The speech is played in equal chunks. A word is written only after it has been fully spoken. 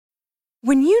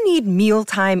When you need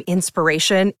mealtime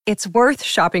inspiration, it's worth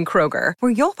shopping Kroger,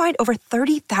 where you'll find over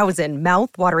 30,000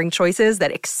 mouth-watering choices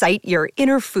that excite your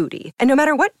inner foodie. And no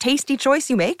matter what tasty choice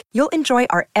you make, you'll enjoy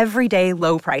our everyday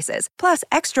low prices, plus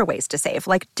extra ways to save,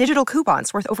 like digital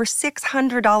coupons worth over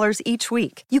 $600 each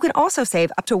week. You can also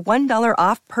save up to $1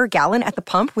 off per gallon at the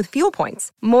pump with fuel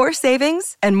points. More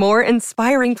savings and more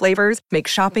inspiring flavors make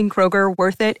shopping Kroger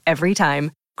worth it every time.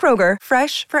 Kroger,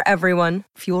 fresh for everyone.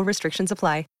 Fuel restrictions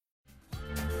apply.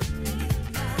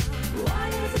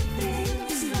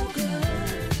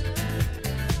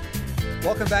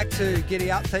 Welcome back to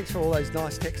Giddy Up. Thanks for all those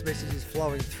nice text messages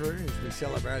flowing through as we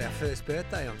celebrate our first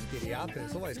birthday on Giddy Up. And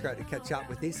it's always great to catch up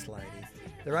with this lady,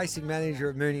 the racing manager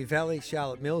of Moonee Valley,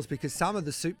 Charlotte Mills, because some of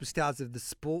the superstars of the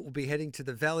sport will be heading to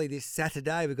the Valley this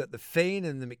Saturday. We've got the Fiend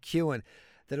and the McEwen.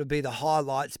 That'll be the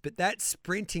highlights. But that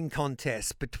sprinting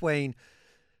contest between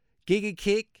Giddy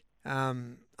Kick,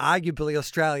 arguably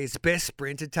Australia's best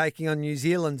sprinter, taking on New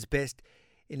Zealand's best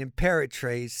in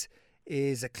Imperatrice,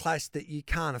 is a clash that you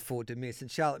can't afford to miss. And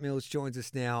Charlotte Mills joins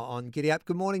us now on Giddy Up.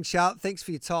 Good morning, Charlotte. Thanks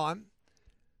for your time.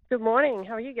 Good morning.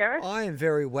 How are you, Gareth? I am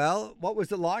very well. What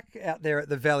was it like out there at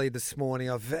the Valley this morning?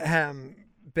 I've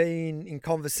been in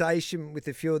conversation with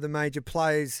a few of the major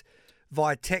players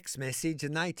via text message,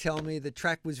 and they tell me the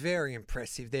track was very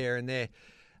impressive there in their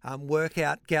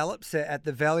workout gallops at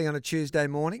the Valley on a Tuesday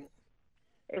morning.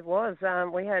 It was.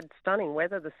 We had stunning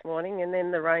weather this morning, and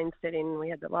then the rain set in. We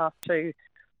had the last two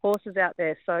horses out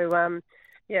there. So,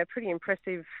 pretty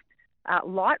impressive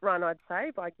light run, I'd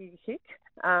say, by Giddy Kick.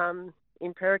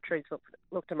 Imperatrice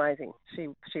looked amazing. She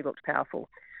looked powerful.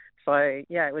 So,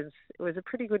 it was a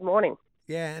pretty good morning.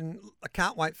 Yeah, and I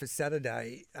can't wait for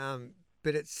Saturday.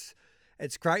 But it's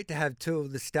great to have two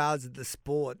of the stars of the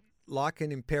sport, like an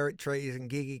Imperatrice and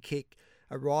Giddy Kick,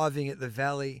 arriving at the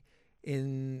Valley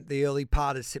in the early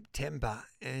part of September.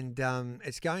 And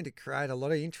it's going to create a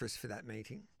lot of interest for that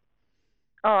meeting.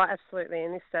 Oh, absolutely.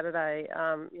 And this Saturday,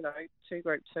 two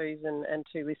Group 2s and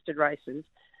two listed races.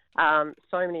 So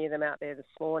many of them out there this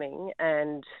morning.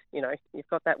 And, you've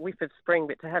got that whiff of spring,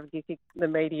 but to have the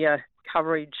media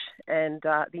coverage and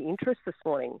the interest this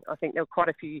morning, I think there were quite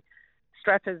a few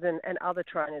strappers and other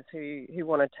trainers who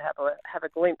wanted to have a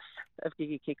glimpse of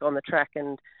Giddy Kick on the track.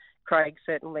 And Craig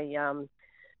certainly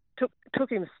took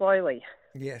him slowly.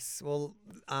 Yes, well,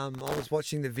 I was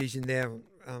watching the vision there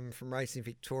from Racing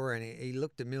Victoria, and he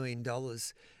looked $1 million,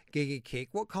 Giddy Kick.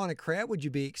 What kind of crowd would you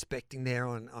be expecting there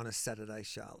on a Saturday,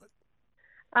 Charlotte?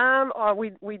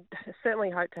 We'd certainly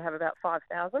hope to have about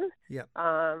 5,000. Yep.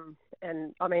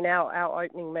 And I mean, our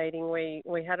opening meeting, we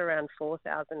had around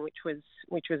 4,000, which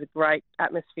was a great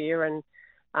atmosphere, and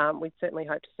we'd certainly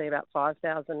hope to see about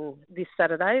 5,000 this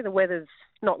Saturday. The weather's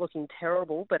not looking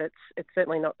terrible, but it's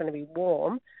certainly not going to be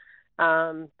warm.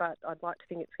 But I'd like to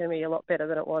think it's going to be a lot better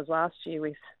than it was last year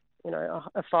with,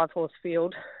 a 5-horse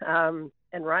field and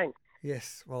rain.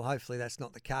 Yes, well, hopefully that's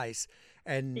not the case.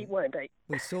 And it won't be.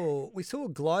 We saw a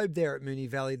globe there at Moonee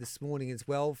Valley this morning as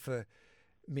well for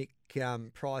Mick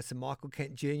Price and Michael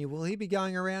Kent Jr. Will he be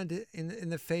going around in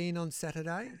the Fiend on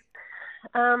Saturday?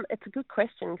 It's a good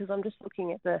question because I'm just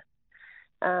looking at the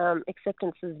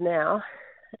acceptances now,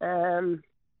 and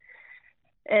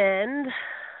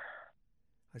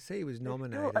I see he was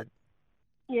nominated.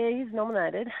 Yeah, he's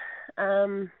nominated.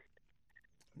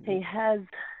 He has.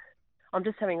 I'm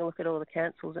just having a look at all the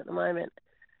cancels at the moment,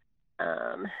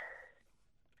 and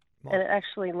it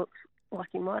actually looks like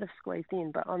he might have squeezed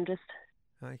in, but I'm just.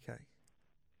 Okay.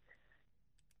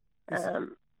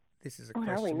 This is a what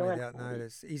question without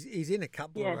notice. He's in a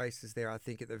couple of races there, I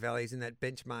think, at the Valley. He's in that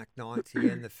benchmark 90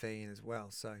 and the Fiend as well.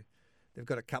 So they've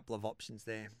got a couple of options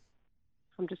there.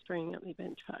 I'm just bringing up the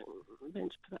benchmark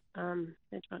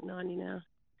 90 now.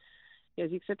 Yeah,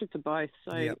 he's accepted for both,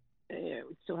 so yep. Yeah,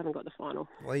 we still haven't got the final.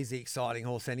 Well, he's the exciting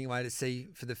horse anyway to see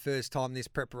for the first time this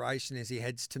preparation as he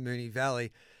heads to Moonee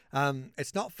Valley.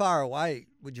 It's not far away,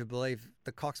 would you believe,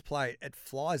 the Cox Plate. It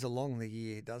flies along the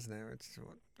year, doesn't it?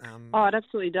 It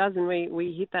absolutely does, and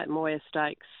we hit that Moya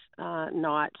Stakes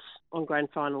night on grand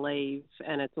final eve,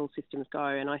 and it's all systems go,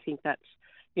 and I think that's,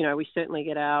 we certainly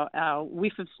get our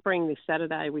whiff of spring this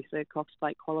Saturday with the Cox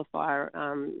Plate qualifier,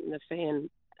 the fan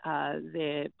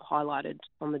there highlighted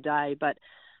on the day. But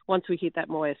once we hit that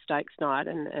Moya Stakes night,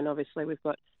 and obviously we've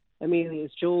got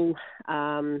Amelia's Jewel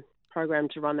programmed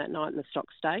to run that night in the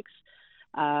Stock Stakes.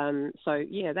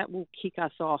 That will kick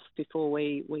us off before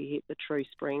we hit the true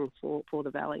spring for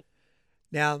the Valley.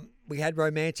 Now, we had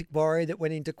Romantic Warrior that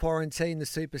went into quarantine, the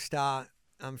superstar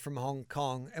from Hong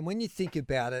Kong. And when you think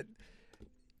about it,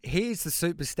 he's the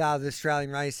superstar that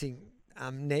Australian racing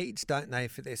needs, don't they,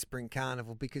 for their spring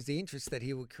carnival, because the interest that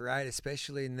he will create,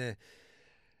 especially in the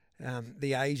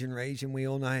the Asian region. We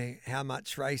all know how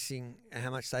much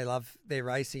they love their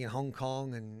racing in Hong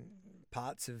Kong and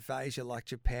parts of Asia like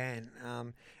Japan.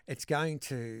 It's going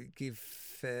to give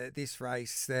this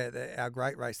race, our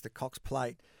great race, the Cox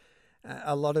Plate,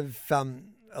 a lot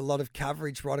of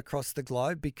coverage right across the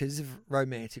globe because of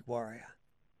Romantic Warrior.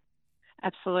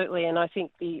 Absolutely, and I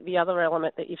think the other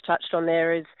element that you've touched on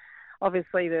there is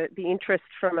obviously the interest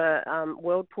from a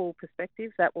world pool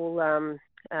perspective. That will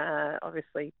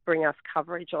obviously bring us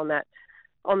coverage on that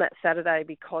Saturday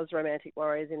because Romantic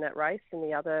Warrior is in that race. And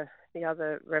the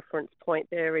other reference point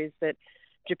there is that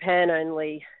Japan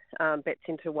only bets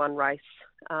into one race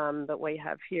that we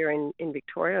have here in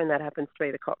Victoria, and that happens to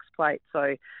be the Cox Plate.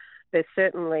 So there's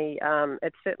certainly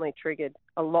it's certainly triggered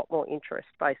a lot more interest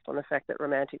based on the fact that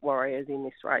Romantic Warrior is in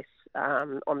this race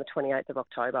on the 28th of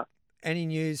October. Any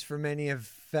news from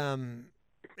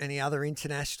any other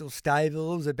international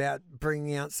stables about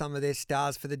bringing out some of their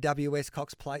stars for the WS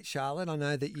Cox Plate, Charlotte? I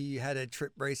know that you had a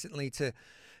trip recently to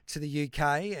the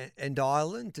UK and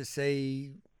Ireland to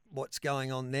see what's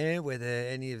going on there, whether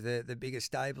any of the bigger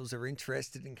stables are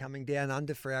interested in coming down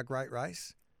under for our great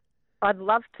race. I'd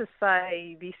love to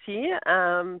say this year,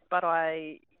 but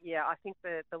I think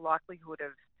the likelihood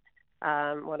of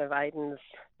one of Aiden's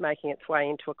making its way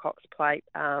into a Cox Plate,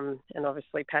 and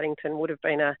obviously Paddington would have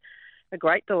been a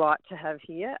great delight to have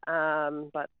here,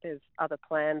 but there's other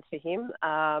plans for him.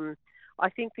 I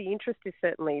think the interest is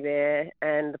certainly there,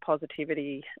 and the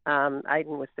positivity.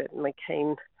 Aiden was certainly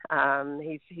keen.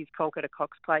 He's conquered a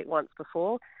Cox Plate once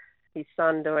before, his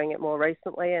son doing it more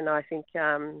recently, and I think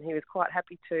he was quite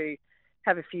happy to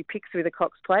have a few picks with a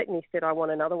Cox Plate, and he said, I want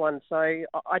another one. So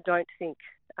I don't think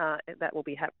that will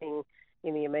be happening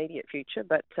in the immediate future,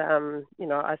 but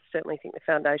I certainly think the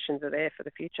foundations are there for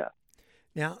the future.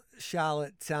 Now,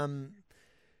 Charlotte, I'm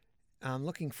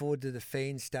looking forward to the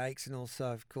Fiend Stakes, and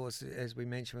also, of course, as we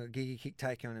mentioned, with Giddy Kick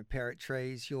taking on Parrot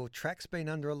Trees. Your track's been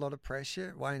under a lot of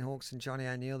pressure. Wayne Hawkes and Johnny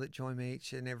O'Neill that join me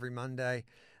each and every Monday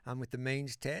with the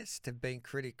means test have been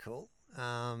critical.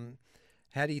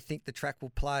 How do you think the track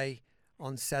will play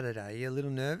on Saturday? Are you a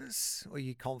little nervous, or are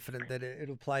you confident that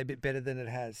it'll play a bit better than it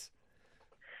has?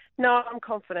 No, I'm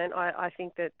confident. I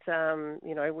think that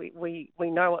we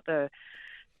know what the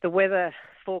weather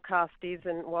forecast is,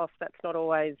 and whilst that's not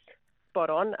always spot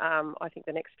on, I think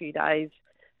the next few days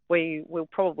we will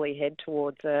probably head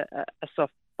towards a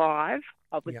soft 5,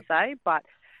 I would say. But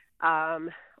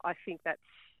I think that's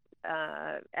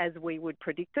as we would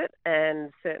predict it,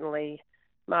 and certainly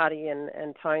Marty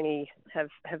and Tony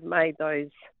have made those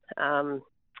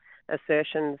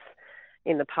assertions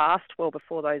in the past, well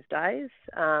before those days,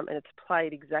 and it's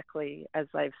played exactly as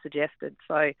they've suggested.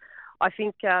 So I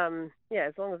think,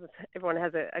 as long as everyone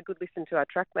has a good listen to our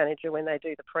track manager when they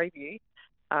do the preview,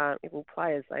 it will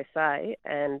play as they say,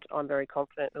 and I'm very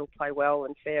confident it'll play well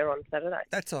and fair on Saturday.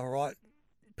 That's all right,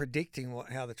 predicting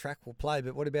how the track will play,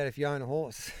 but what about if you own a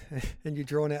horse and you're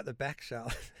drawn out the back,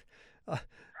 Charlotte?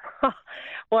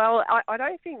 Well, I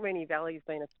don't think Moonee Valley's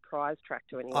been a surprise track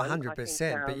to anyone.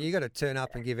 100%, but you got to turn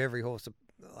up and give every horse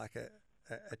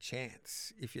a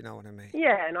chance, if you know what I mean.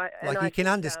 Yeah, you can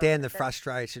understand the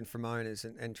frustration from owners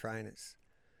and trainers.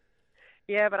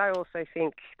 Yeah, but I also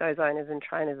think those owners and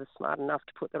trainers are smart enough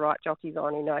to put the right jockeys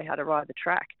on who know how to ride the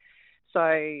track.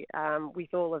 So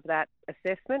with all of that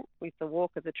assessment, with the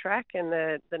walk of the track and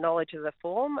the knowledge of the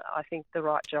form, I think the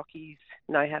right jockeys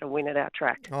know how to win at our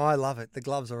track. Oh, I love it. The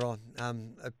gloves are on.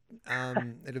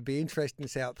 It'll be interesting to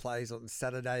see how it plays on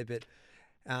Saturday, but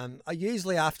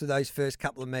usually after those first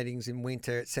couple of meetings in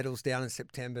winter, it settles down in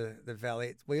September, the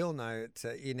Valley. We all know it's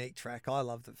a unique track. I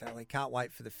love the Valley. Can't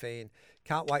wait for the Fiend.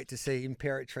 Can't wait to see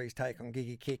Parrot Trees take on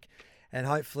Giddy Kick, and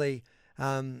hopefully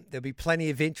there'll be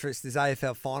plenty of interest. There's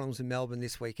AFL finals in Melbourne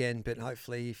this weekend, but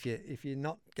hopefully if you're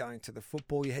not going to the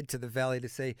football, you head to the Valley to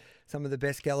see some of the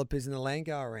best gallopers in the land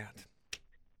go around.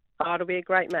 Oh, it'll be a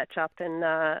great match-up, and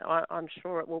I'm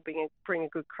sure it will bring a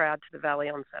good crowd to the Valley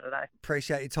on Saturday.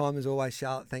 Appreciate your time as always,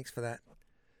 Charlotte. Thanks for that.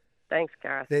 Thanks,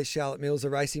 Gareth. There's Charlotte Mills, the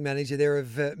racing manager there of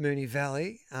Moonee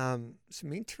Valley.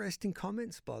 Some interesting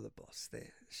comments by the boss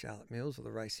there, Charlotte Mills, or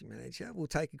the racing manager. We'll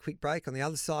take a quick break. On the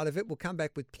other side of it, we'll come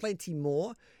back with plenty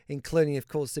more, including, of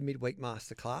course, the midweek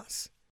masterclass.